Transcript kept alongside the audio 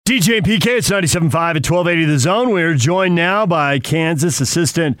DJ and PK, it's 97.5 at 1280 The Zone. We're joined now by Kansas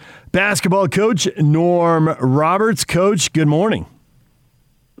assistant basketball coach Norm Roberts. Coach, good morning.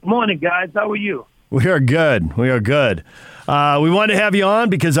 Good morning, guys. How are you? We are good. We wanted to have you on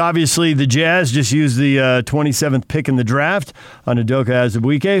because obviously the Jazz just used the 27th pick in the draft on Udoka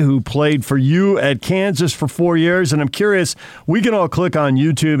Azubuike, who played for you at Kansas for 4 years. And I'm curious, we can all click on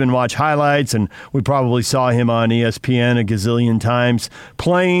YouTube and watch highlights, and we probably saw him on ESPN a gazillion times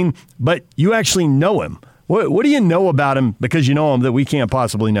playing, but you actually know him. What do you know about him because you know him that we can't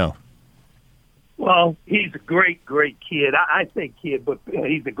possibly know? Well, he's a great, great kid. I say kid, but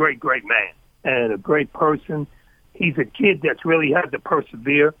he's a great, great man and a great person. He's a kid that's really had to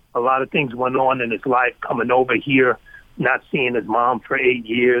persevere. A lot of things went on in his life coming over here, not seeing his mom for 8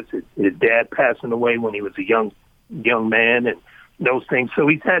 years, his dad passing away when he was a young man, and those things. So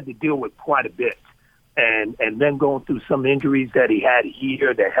he's had to deal with quite a bit. And then going through some injuries that he had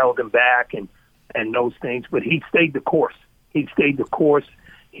here that held him back and those things. But he stayed the course.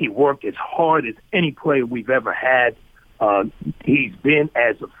 He worked as hard as any player we've ever had. He's been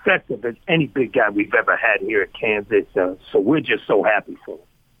as effective as any big guy we've ever had here at Kansas. So we're just so happy for him.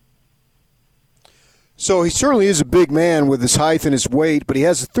 So he certainly is a big man with his height and his weight, but he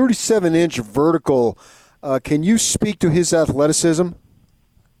has a 37-inch vertical. Can you speak to his athleticism?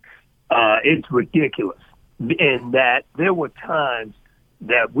 It's ridiculous in that there were times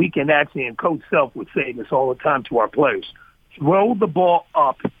that we can actually, and Coach Self would say this all the time to our players, throw the ball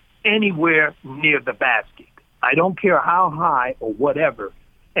up anywhere near the basket. I don't care how high or whatever,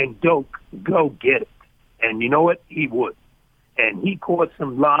 and go get it. And you know what? He would. And he caught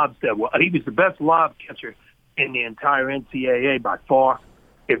some lobs he was the best lob catcher in the entire NCAA by far.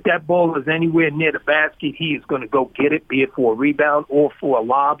 If that ball is anywhere near the basket, he is going to go get it, be it for a rebound or for a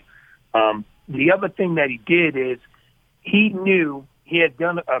lob. The other thing that he did is he knew he had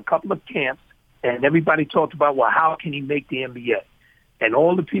done a couple of camps, and everybody talked about, well, how can he make the NBA? And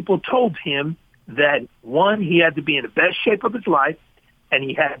all the people told him that, one, he had to be in the best shape of his life, and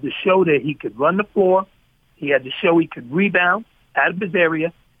he had to show that he could run the floor, he had to show he could rebound out of his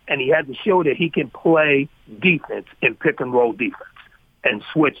area, and he had to show that he can play defense and pick-and-roll defense and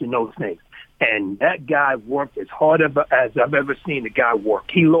switch and those things. And that guy worked as hard as I've ever seen a guy work.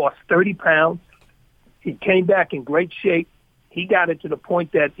 He lost 30 pounds. He came back in great shape. He got it to the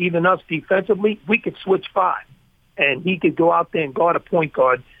point that even us defensively, we could switch five. And he could go out there and guard a point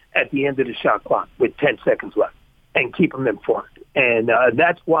guard at the end of the shot clock with 10 seconds left and keep him in front. And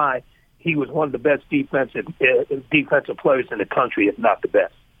that's why he was one of the best defensive players in the country, if not the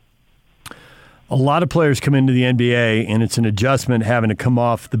best. A lot of players come into the NBA, and it's an adjustment having to come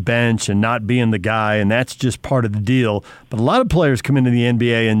off the bench and not being the guy, and that's just part of the deal. But a lot of players come into the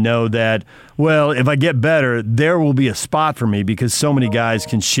NBA and know that, well, if I get better, there will be a spot for me because so many guys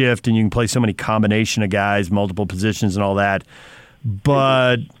can shift and you can play so many combination of guys, multiple positions and all that.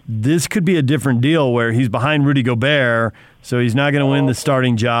 But this could be a different deal where he's behind Rudy Gobert, so he's not going to win the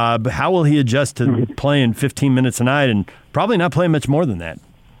starting job. How will he adjust to playing 15 minutes a night and probably not playing much more than that?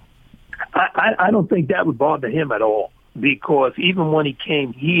 I don't think that would bother him at all because even when he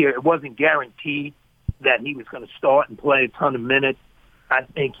came here, it wasn't guaranteed that he was going to start and play a ton of minutes. I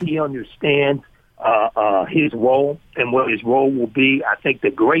think he understands his role and what his role will be. I think the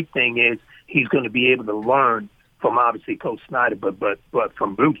great thing is he's going to be able to learn from obviously Coach Snyder, but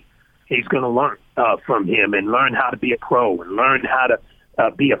from Rudy. He's going to learn from him and learn how to be a pro and learn how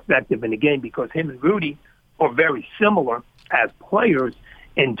to be effective in the game because him and Rudy are very similar as players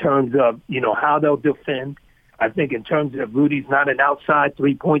in terms of, how they'll defend. I think in terms of Rudy's not an outside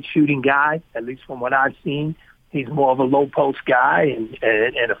three-point shooting guy, at least from what I've seen. He's more of a low-post guy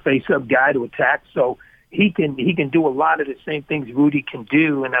and a face-up guy to attack. So he can do a lot of the same things Rudy can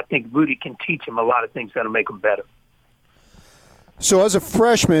do, and I think Rudy can teach him a lot of things that'll make him better. So as a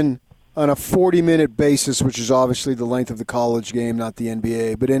freshman on a 40-minute basis, which is obviously the length of the college game, not the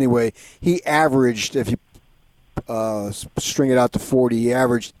NBA, but anyway, he averaged, if you string it out to 40, he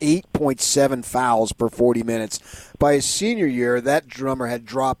averaged 8.7 fouls per 40 minutes. By his senior year, that drummer had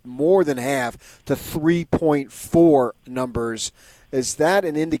dropped more than half to 3.4 numbers. Is that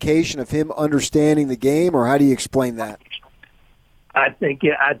an indication of him understanding the game, or how do you explain that? I think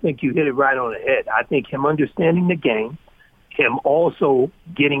you hit it right on the head. I think him understanding the game, him also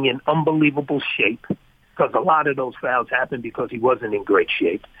getting in unbelievable shape, because a lot of those fouls happened because he wasn't in great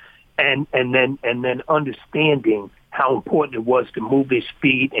shape. And then understanding how important it was to move his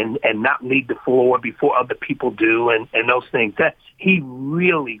feet and not leave the floor before other people do and those things. That he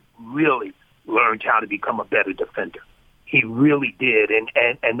really, really learned how to become a better defender. He really did.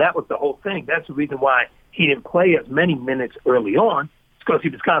 And that was the whole thing. That's the reason why he didn't play as many minutes early on, because he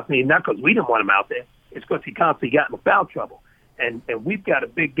was constantly, not because we didn't want him out there, it's because he constantly got in foul trouble. And we've got a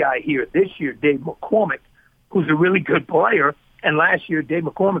big guy here this year, Dave McCormick, who's a really good player. And last year, Dave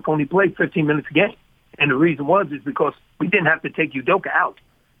McCormick only played 15 minutes a game. And the reason is because we didn't have to take Udoka out.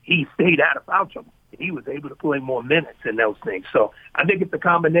 He stayed out of foul trouble. He was able to play more minutes and those things. So I think it's a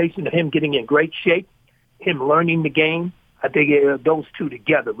combination of him getting in great shape, him learning the game. I think those two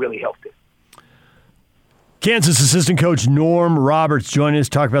together really helped it. Kansas assistant coach Norm Roberts joined us to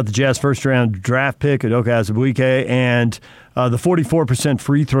talk about the Jazz first-round draft pick, Udoka Azubuike, and the 44%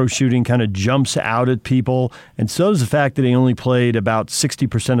 free throw shooting kind of jumps out at people, and so does the fact that he only played about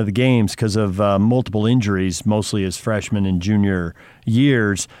 60% of the games because of multiple injuries, mostly his freshman and junior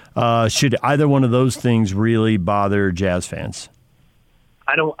years. Should either one of those things really bother Jazz fans?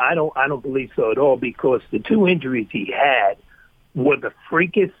 I don't believe so at all, because the two injuries he had were the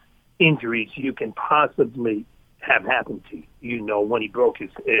freakest injuries you can possibly have happened to you. You know, when he broke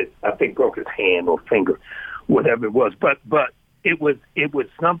his hand or finger, whatever it was. But it was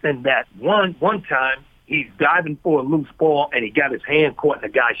something that one time he's diving for a loose ball and he got his hand caught in a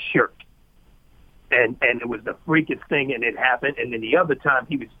guy's shirt. And it was the freakiest thing, and it happened. And then the other time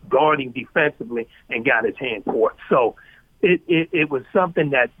he was guarding defensively and got his hand caught. So it was something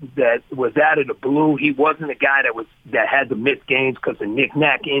that was out of the blue. He wasn't a guy that had to miss games because of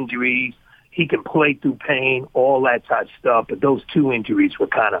knick-knack injuries. He can play through pain, all that type of stuff. But those two injuries were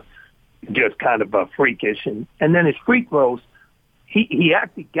kind of freakish. And then his free throws, he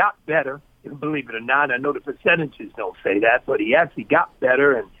actually got better, believe it or not. I know the percentages don't say that, but he actually got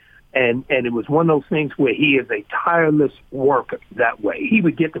better. And it was one of those things where he is a tireless worker that way. He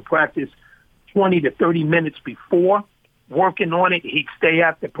would get to practice 20 to 30 minutes before, working on it. He'd stay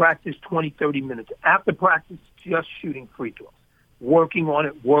after practice 20, 30 minutes after practice, just shooting free throws, working on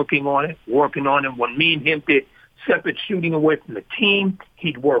it. When me and him did separate shooting away from the team,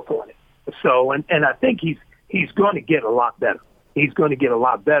 he'd work on it. So, and I think he's going to get a lot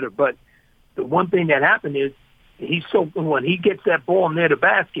better. But the one thing that happened is when he gets that ball near the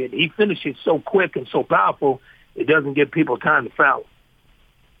basket, he finishes so quick and so powerful, it doesn't give people time to foul.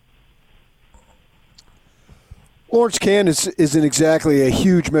 Lawrence, Kansas isn't exactly a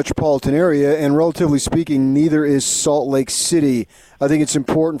huge metropolitan area, and relatively speaking, neither is Salt Lake City. I think it's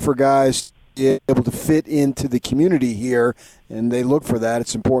important for guys to be able to fit into the community here, and they look for that.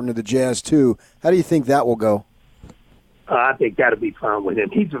 It's important to the Jazz, too. How do you think that will go? I think that'll be fine with him.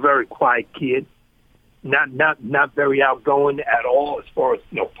 He's a very quiet kid, not very outgoing at all as far as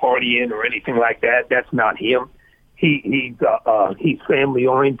partying or anything like that. That's not him. He's family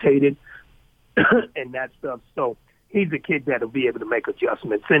orientated. And that stuff. So he's a kid that'll be able to make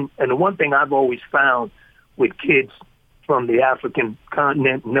adjustments. And the one thing I've always found with kids from the African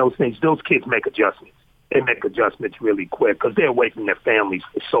continent and those things, those kids make adjustments. They make adjustments really quick because they're away from their families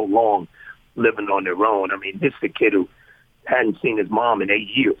for so long, living on their own. I mean, this is a kid who hadn't seen his mom in 8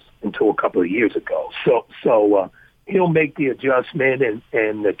 years until a couple of years ago. So he'll make the adjustment,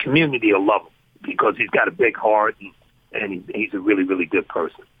 and the community will love him because he's got a big heart, and he's a really, really good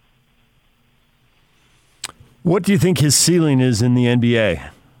person. What do you think his ceiling is in the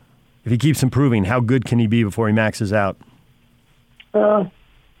NBA? If he keeps improving, how good can he be before he maxes out? I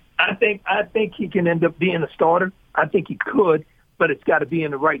think he can end up being a starter. I think he could, but it's got to be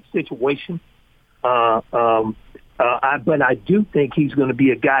in the right situation. But I do think he's going to be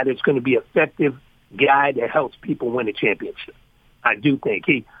a guy that's going to be an effective guy that helps people win a championship. I do think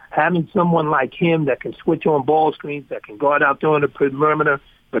having someone like him that can switch on ball screens, that can guard out there on the perimeter,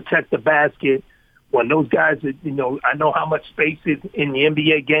 protect the basket. When those guys, I know how much space is in the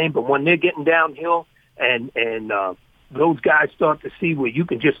NBA game, but when they're getting downhill and those guys start to see where you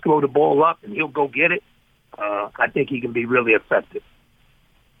can just throw the ball up and he'll go get it, I think he can be really effective.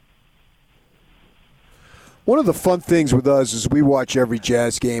 One of the fun things with us is we watch every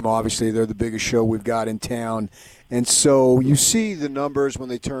Jazz game. Obviously, they're the biggest show we've got in town. And so you see the numbers when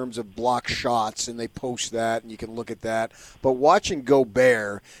they terms of block shots, and they post that, and you can look at that. But watching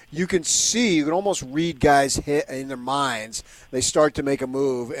Gobert, you can almost read guys hit in their minds. They start to make a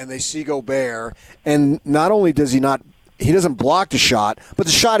move, and they see Gobert. And not only does he doesn't block the shot, but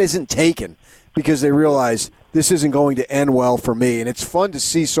the shot isn't taken because they realize this isn't going to end well for me. And it's fun to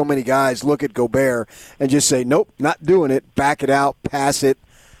see so many guys look at Gobert and just say, nope, not doing it, back it out, pass it.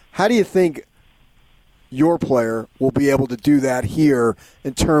 How do you think your player will be able to do that here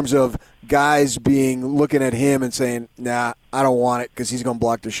in terms of guys looking at him and saying, nah, I don't want it because he's going to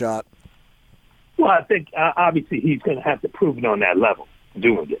block the shot? Well, I think obviously he's going to have to prove it on that level,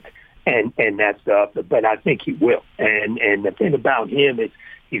 doing it. And that stuff, but I think he will. And the thing about him is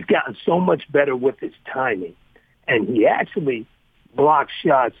he's gotten so much better with his timing. And he actually, block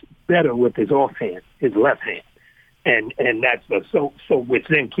shots better with his offhand, his left hand. And that's so which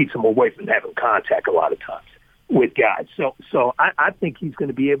then keeps him away from having contact a lot of times with guys. So I think he's going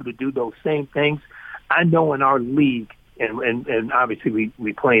to be able to do those same things. I know in our league, and obviously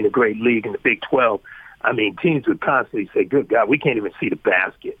we play in a great league in the Big 12. I mean, teams would constantly say, "Good God, we can't even see the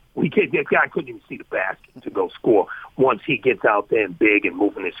basket. This guy couldn't even see the basket to go score once he gets out there and big and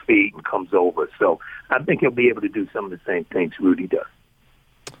moving his feet and comes over." So I think he'll be able to do some of the same things Rudy does.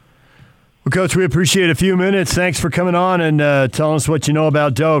 Well, Coach, we appreciate a few minutes. Thanks for coming on and telling us what you know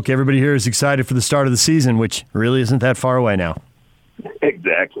about Doak. Everybody here is excited for the start of the season, which really isn't that far away now.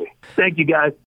 Exactly. Thank you, guys.